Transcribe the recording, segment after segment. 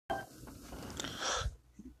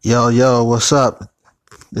Yo, yo, what's up?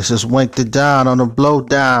 This is Wink the Down on the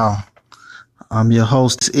Blowdown. I'm your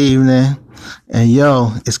host this evening. And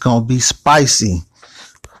yo, it's gonna be spicy.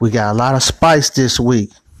 We got a lot of spice this week.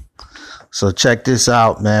 So check this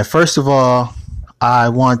out, man. First of all, I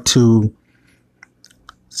want to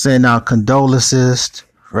send out condolences.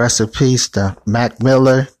 Rest in peace to Mac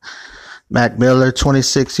Miller. Mac Miller,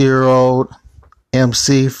 26-year-old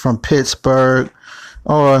MC from Pittsburgh.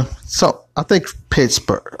 I think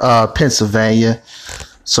Pittsburgh, Pennsylvania,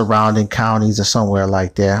 surrounding counties or somewhere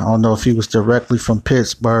like that. I don't know if he was directly from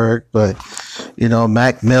Pittsburgh, but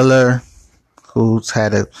Mac Miller, who's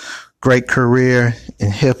had a great career in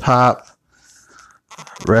hip hop.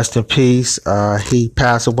 Rest in peace. He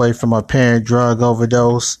passed away from apparent drug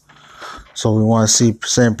overdose. So we want to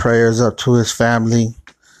send prayers up to his family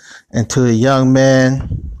and to a young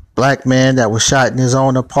man, black man that was shot in his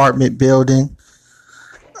own apartment building.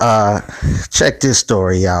 Check this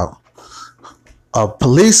story out. A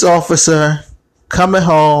police officer coming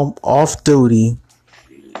home off duty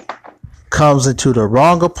comes into the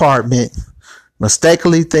wrong apartment,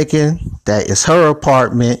 mistakenly thinking that it's her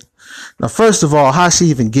apartment. Now, first of all, how's she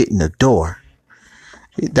even get in the door?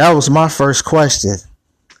 That was my first question.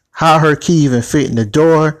 How her key even fit in the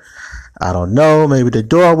door? I don't know. Maybe the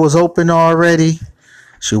door was open already.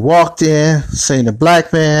 She walked in, seen the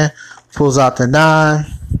black man, pulls out the 9,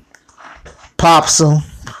 pops him,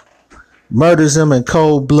 murders him in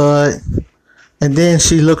cold blood, and then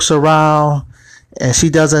she looks around and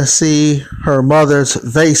she doesn't see her mother's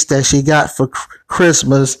vase that she got for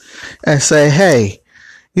Christmas and say, hey,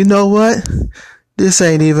 you know what? This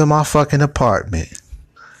ain't even my fucking apartment.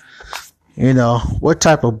 What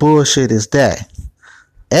type of bullshit is that?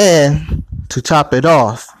 And to top it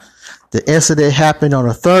off, the incident happened on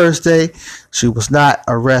a Thursday. She was not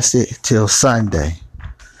arrested till Sunday.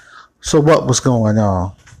 So what was going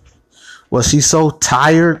on? Was she so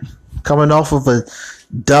tired coming off of a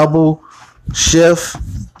double shift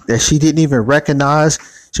that she didn't even recognize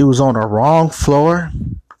she was on the wrong floor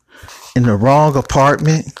in the wrong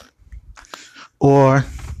apartment? Or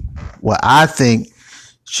what I think,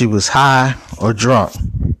 she was high or drunk,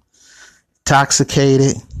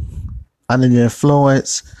 intoxicated, under the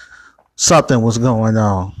influence. Something was going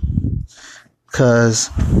on. Because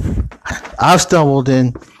I've stumbled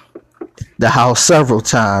in the house several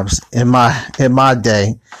times in my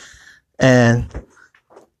day. And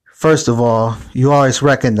first of all, you always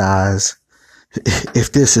recognize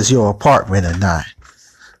if this is your apartment or not.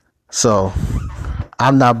 So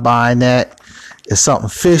I'm not buying that. It's something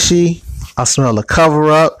fishy. I smell a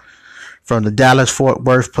cover-up from the Dallas-Fort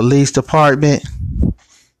Worth Police Department.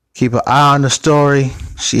 Keep an eye on the story.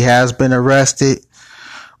 She has been arrested.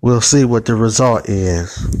 We'll see what the result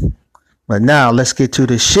is. But now let's get to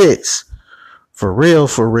the shits. For real,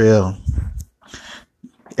 for real.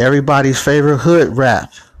 Everybody's favorite hood rat,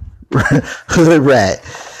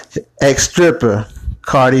 ex-stripper,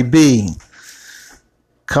 Cardi B.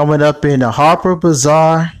 Coming up in the Harper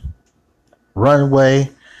Bazaar runway,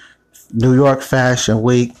 New York Fashion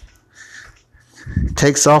Week,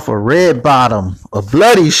 takes off a red bottom, a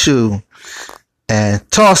bloody shoe, and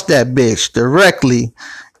toss that bitch directly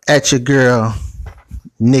at your girl,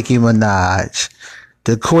 Nicki Minaj,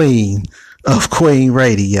 the queen of Queen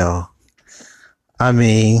Radio. I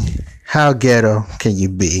mean, how ghetto can you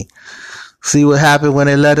be? See what happened when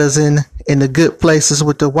they let us in the good places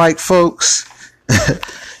with the white folks?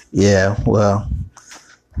 Yeah, well,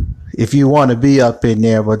 if you want to be up in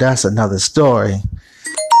there, well, that's another story.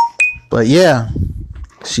 But yeah,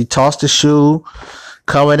 she tossed the shoe,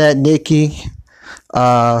 coming at Nicki,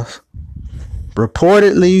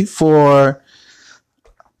 reportedly for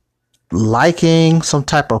liking some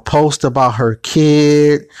type of post about her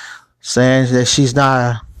kid, saying that she's not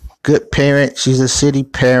a good parent, she's a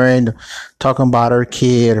shitty parent, talking about her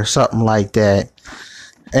kid or something like that.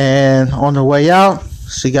 And on the way out,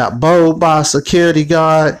 she got bowled by a security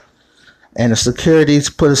guard, and the security's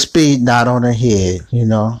put a speed knot on her head,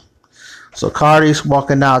 So Cardi's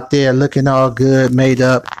walking out there looking all good, made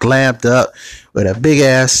up, glammed up, with a big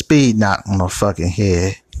ass speed knot on her fucking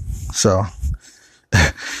head. So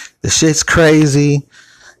the shit's crazy.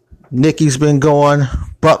 Nicki's been going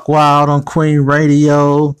buck wild on Queen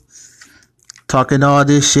Radio, talking all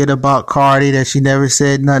this shit about Cardi that she never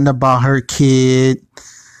said nothing about her kid.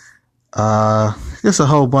 Just a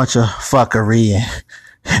whole bunch of fuckery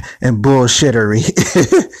and bullshittery.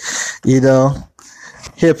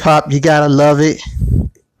 Hip hop, you gotta love it.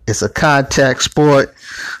 It's a contact sport.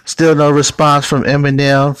 Still no response from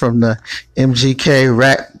Eminem from the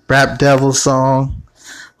MGK Rap Devil song.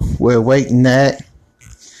 We're waiting that.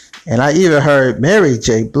 And I even heard Mary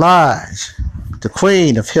J. Blige, the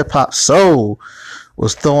queen of hip hop soul,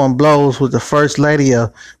 was throwing blows with the first lady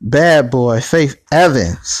of Bad Boy, Faith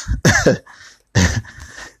Evans.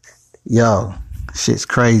 Yo, shit's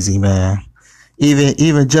crazy, man.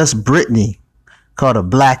 Even just Britney caught a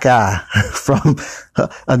black eye from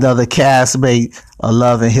another castmate of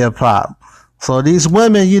Love and Hip Hop. So these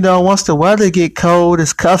women, once the weather get cold,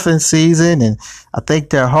 it's cuffing season, and I think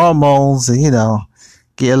their hormones, get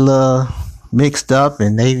a little mixed up,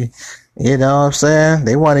 and they, what I'm saying?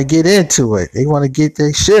 They want to get into it. They want to get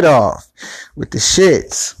their shit off with the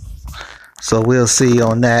shits. So we'll see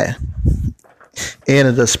on that end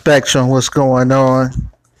of the spectrum what's going on.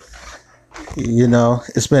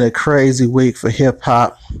 It's been a crazy week for hip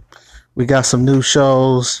hop. We got some new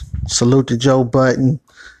shows. Salute to Joe Budden,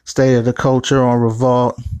 State of the Culture on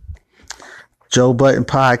Revolt. Joe Budden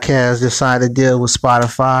Podcast just signed a deal with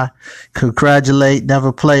Spotify. Congratulate,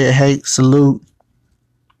 never play it, hate, salute.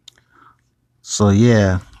 So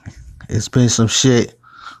yeah, it's been some shit.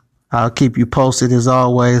 I'll keep you posted as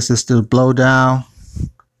always. It's the Blowdown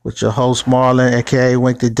with your host Marlon, aka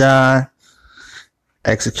Wink the Don.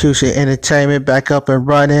 Execution Entertainment back up and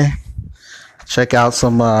running. Check out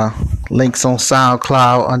some links on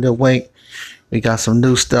SoundCloud under Wink. We got some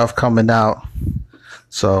new stuff coming out.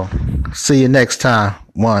 So see you next time.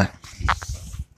 One.